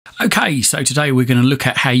Okay, so today we're going to look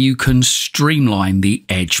at how you can streamline the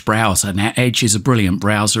Edge browser. Now, Edge is a brilliant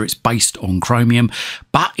browser. It's based on Chromium,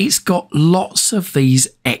 but it's got lots of these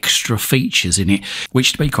extra features in it,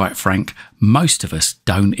 which, to be quite frank, most of us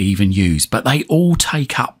don't even use, but they all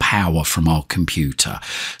take up power from our computer,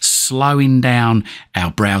 slowing down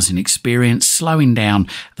our browsing experience, slowing down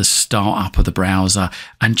the startup of the browser,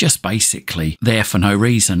 and just basically there for no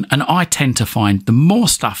reason. And I tend to find the more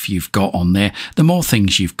stuff you've got on there, the more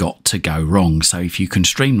things you've got to go wrong. So if you can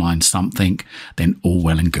streamline something, then all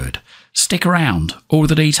well and good. Stick around, all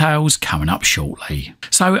the details coming up shortly.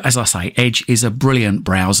 So as I say, Edge is a brilliant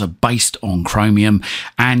browser based on Chromium,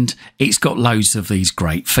 and it's got loads of these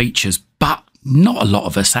great features, but not a lot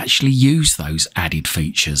of us actually use those added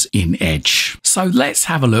features in Edge. So let's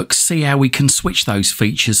have a look, see how we can switch those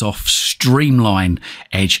features off, streamline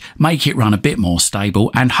Edge, make it run a bit more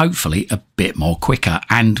stable and hopefully a bit more quicker,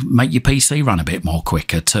 and make your PC run a bit more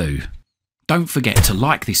quicker too. Don't forget to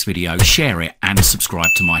like this video, share it and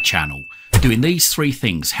subscribe to my channel. Doing these three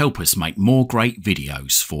things help us make more great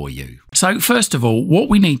videos for you. So first of all, what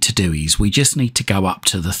we need to do is we just need to go up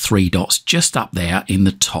to the three dots just up there in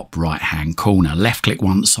the top right hand corner. Left click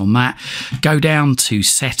once on that, go down to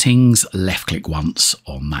settings, left click once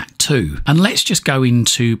on that too. And let's just go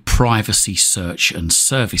into privacy, search and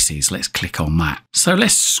services. Let's click on that. So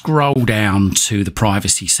let's scroll down to the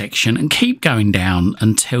privacy section and keep going down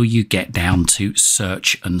until you get down to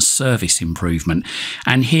search and service improvement.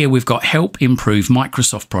 And here we've got help improve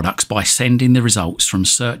Microsoft products by sending the results from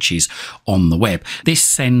searches on the web. This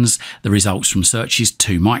sends the results from searches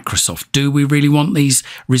to Microsoft. Do we really want these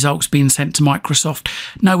results being sent to Microsoft?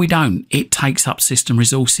 No, we don't. It takes up system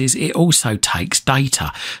resources. It also takes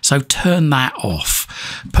data. So turn that off.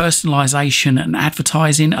 Personalization and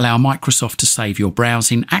advertising allow Microsoft to save your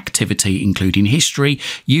browsing activity, including history,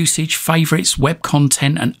 usage, favorites, web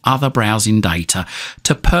content, and other browsing data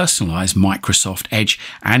to personalize Microsoft Edge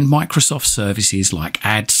and Microsoft services like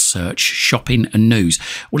ads, search, shopping and news.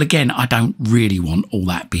 Well, again, I don't really want all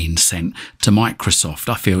that being sent to Microsoft.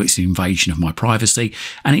 I feel it's an invasion of my privacy,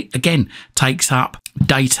 and it again takes up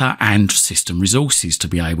data and system resources to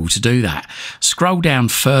be able to do that. Scroll down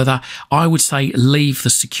further. I would say leave the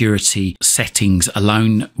security settings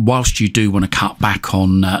alone. Whilst you do want to cut back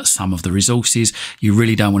on some of the resources, you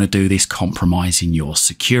really don't want to do this compromising your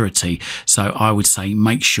security. So I would say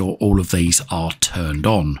make sure all of these are turned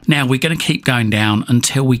on. Now we're going to keep going down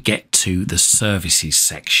until we get to the services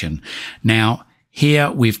section. Now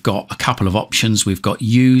here we've got a couple of options. We've got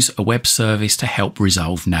use a web service to help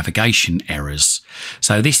resolve navigation errors.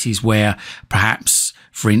 So this is where perhaps,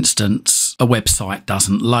 for instance, a website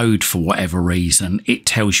doesn't load for whatever reason. It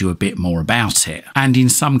tells you a bit more about it, and in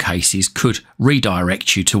some cases could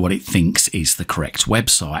redirect you to what it thinks is the correct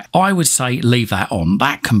website. I would say leave that on.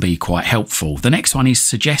 That can be quite helpful. The next one is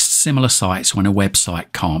suggest similar sites when a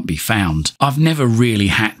website can't be found. I've never really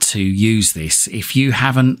had to use this. If you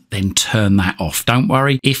haven't, then turn that off. Don't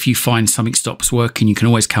worry. If you find something stops working, you can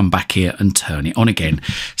always come back here and turn it on again.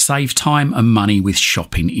 Save time and money with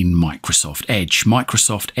shopping in Microsoft Edge.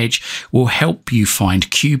 Microsoft Edge will help you find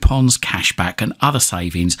coupons, cashback and other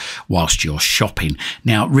savings whilst you're shopping.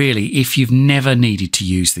 Now, really, if you've never needed to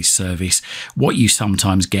use this service, what you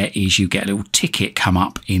sometimes get is you get a little ticket come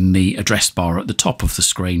up in the address bar at the top of the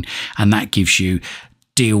screen, and that gives you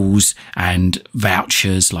deals and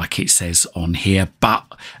vouchers like it says on here. But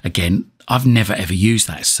again, I've never ever used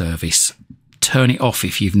that service. Turn it off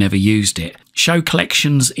if you've never used it. Show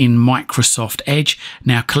collections in Microsoft Edge.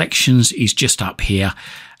 Now, collections is just up here.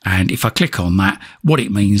 And if I click on that, what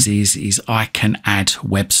it means is I can add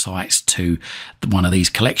websites to one of these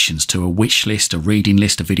collections, to a wish list, a reading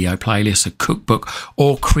list, a video playlist, a cookbook,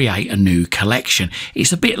 or create a new collection.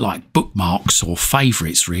 It's a bit like bookmarks or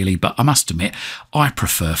favorites really, but I must admit, I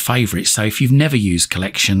prefer favorites. So if you've never used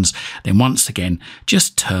collections, then once again,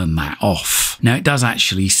 just turn that off. Now it does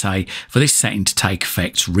actually say for this setting to take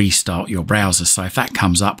effect, restart your browser. So if that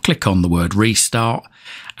comes up, click on the word restart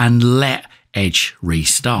and let Edge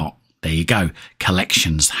restart. There you go.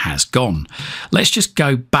 Collections has gone. Let's just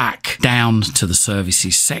go back down to the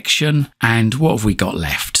services section. And what have we got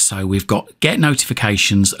left? So we've got get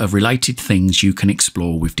notifications of related things you can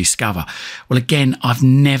explore with Discover. Well, again, I've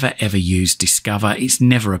never ever used Discover. It's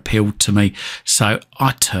never appealed to me. So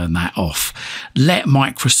I turn that off. Let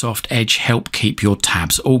Microsoft Edge help keep your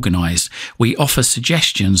tabs organized. We offer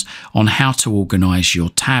suggestions on how to organize your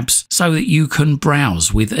tabs so that you can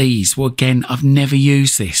browse with ease. Well, again, I've never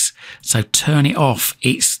used this. So turn it off.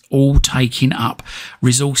 It's all taking up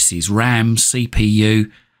resources, RAM, CPU,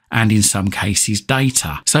 and in some cases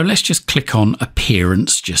data. So let's just click on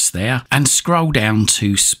appearance just there and scroll down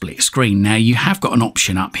to split screen. Now you have got an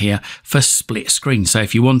option up here for split screen. So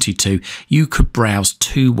if you wanted to, you could browse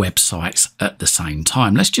two websites at the same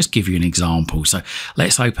time. Let's just give you an example. So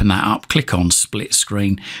let's open that up, click on split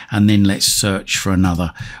screen, and then let's search for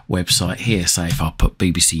another website here. Say if I put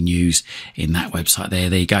BBC News in that website there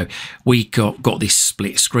you go. We got this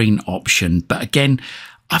split screen option, but again,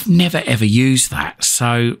 I've never ever used that,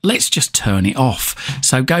 so let's just turn it off.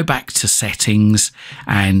 So go back to settings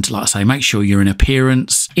and, like I say, make sure you're in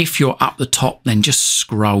appearance. If you're up the top, then just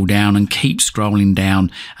scroll down and keep scrolling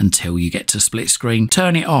down until you get to split screen.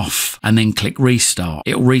 Turn it off and then click restart.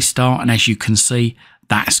 It'll restart, and as you can see,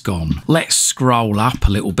 that's gone. Let's scroll up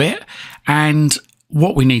a little bit, and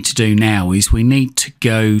what we need to do now is we need to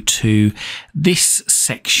go to this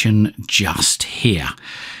section just here.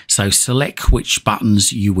 So select which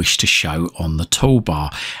buttons you wish to show on the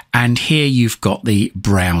toolbar. And here you've got the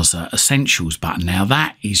Browser Essentials button. Now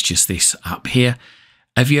that is just this up here.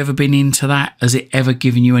 Have you ever been into that? Has it ever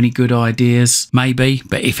given you any good ideas? Maybe,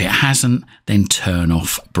 but if it hasn't, then turn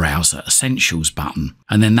off Browser Essentials button.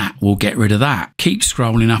 And then that will get rid of that. Keep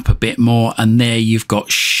scrolling up a bit more, and there you've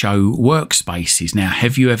got Show Workspaces. Now,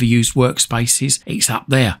 have you ever used Workspaces? It's up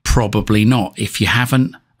there. Probably not. If you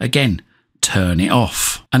haven't, again, turn it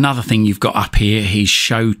off. Another thing you've got up here is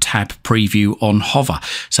Show Tab Preview on Hover.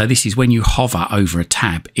 So this is when you hover over a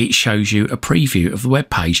tab, it shows you a preview of the web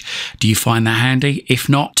page. Do you find that handy? If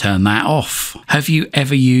not, turn that off. Have you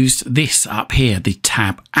ever used this up here, the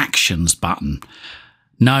Tab Actions button?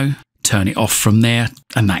 No? Turn it off from there,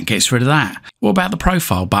 and that gets rid of that. What about the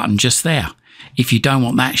Profile button just there? If you don't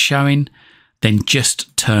want that showing, then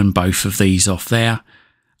just turn both of these off there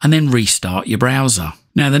and then restart your browser.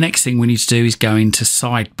 Now, the next thing we need to do is go into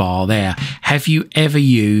sidebar there. Have you ever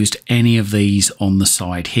used any of these on the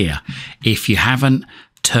side here? If you haven't,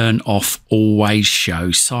 turn off Always Show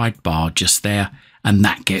Sidebar just there, and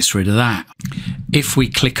that gets rid of that. If we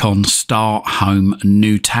click on Start, Home,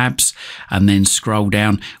 New Tabs, and then scroll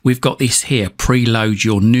down, we've got this here, preload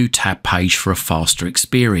your new tab page for a faster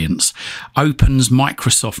experience. Opens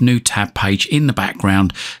Microsoft new tab page in the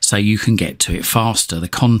background so you can get to it faster. The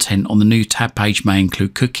content on the new tab page may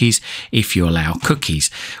include cookies if you allow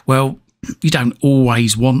cookies. Well, you don't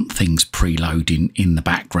always want things preloading in the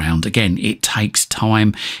background. Again, it takes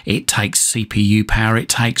time, it takes CPU power, it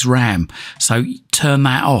takes RAM. So turn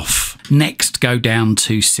that off. Next, go down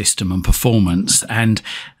to System and Performance. And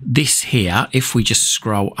this here, if we just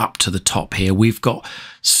scroll up to the top here, we've got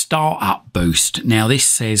Startup Boost. Now this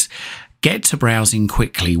says, get to browsing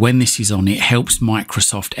quickly. When this is on, it helps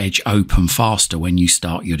Microsoft Edge open faster when you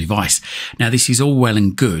start your device. Now, this is all well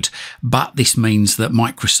and good, but this means that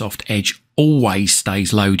Microsoft Edge always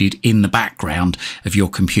stays loaded in the background of your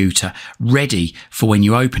computer, ready for when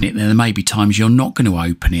you open it. There may be times you're not going to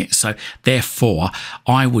open it. So therefore,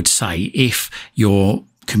 I would say if your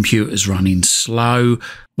computer's running slow,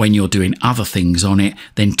 when you're doing other things on it,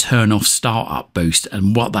 then turn off Startup Boost.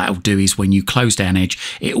 And what that'll do is when you close down Edge,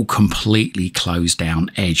 it will completely close down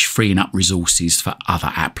Edge, freeing up resources for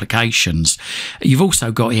other applications. You've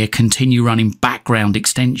also got here continue running background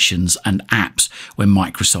extensions and apps when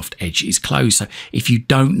Microsoft Edge is closed. So if you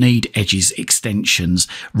don't need Edge's extensions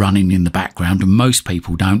running in the background, and most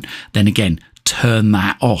people don't, then again, turn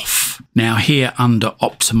that off. Now here under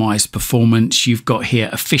optimized performance, you've got here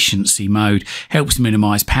efficiency mode, helps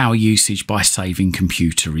minimize power usage by saving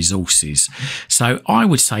computer resources. So I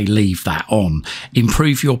would say leave that on.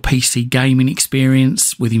 Improve your PC gaming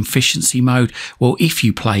experience with efficiency mode. Well, if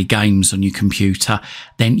you play games on your computer,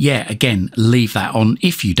 then yeah, again, leave that on.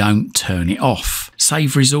 If you don't, turn it off.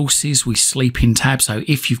 Save resources with sleeping tabs. So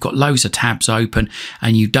if you've got loads of tabs open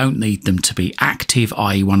and you don't need them to be active,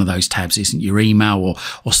 i.e. one of those tabs isn't your email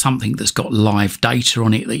or something that's got live data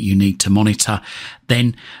on it that you need to monitor,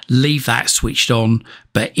 then leave that switched on.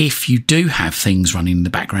 But if you do have things running in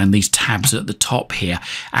the background, these tabs at the top here,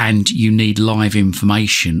 and you need live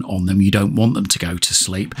information on them, you don't want them to go to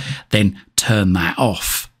sleep, then turn that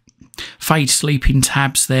off. Fade sleeping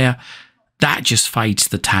tabs there. That just fades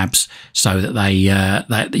the tabs so that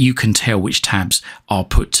that you can tell which tabs are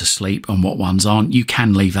put to sleep and what ones aren't. You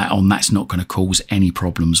can leave that on. That's not going to cause any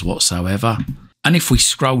problems whatsoever. And if we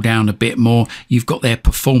scroll down a bit more, you've got their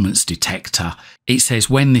performance detector. It says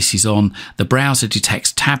when this is on, the browser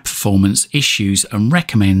detects tab performance issues and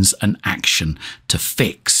recommends an action to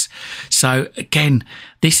fix. So again,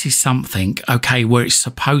 this is something, okay, where it's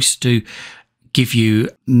supposed to give you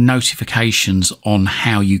notifications on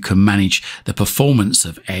how you can manage the performance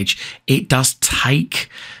of Edge. It does take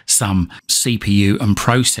some CPU and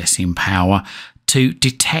processing power to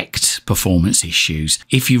detect performance issues.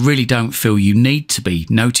 If you really don't feel you need to be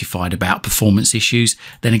notified about performance issues,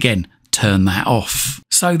 then again, turn that off.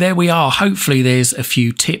 So there we are. Hopefully there's a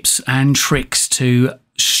few tips and tricks to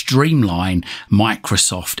streamline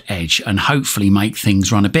Microsoft Edge and hopefully make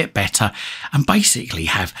things run a bit better and basically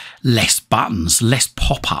have less buttons, less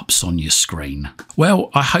pop-ups on your screen.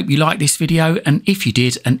 Well, I hope you liked this video, and if you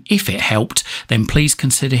did and if it helped, then please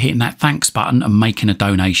consider hitting that thanks button and making a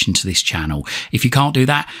donation to this channel. If you can't do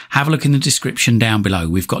that, have a look in the description down below.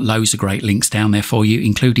 We've got loads of great links down there for you,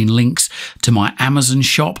 including links to my Amazon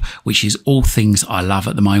shop, which is all things I love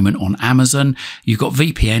at the moment on Amazon. You've got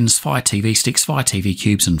VPNs, Fire TV sticks, Fire TV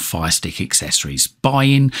cubes and Firestick accessories.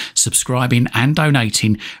 Buying, subscribing and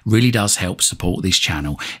donating really does help support this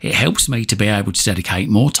channel. It helps me to be able to dedicate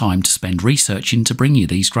more time to spend researching to bring you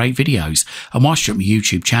these great videos. And whilst you're at my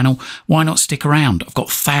YouTube channel, why not stick around? I've got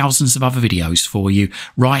thousands of other videos for you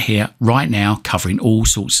right here, right now, covering all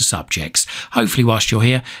sorts of subjects. Hopefully whilst you're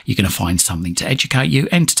here, you're going to find something to educate you,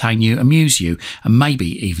 entertain you, amuse you, and maybe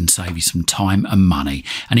even save you some time and money.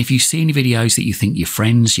 And if you see any videos that you think your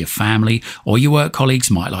friends, your family or your work colleagues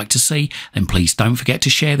might like to see, then please don't forget to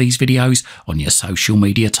share these videos on your social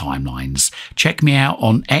media timelines. Check me out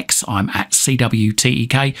on X, I'm at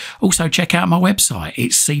CWTEK. Also check out my website,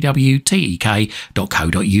 it's cwtek.co.uk.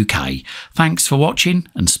 Thanks for watching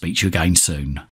and speak to you again soon.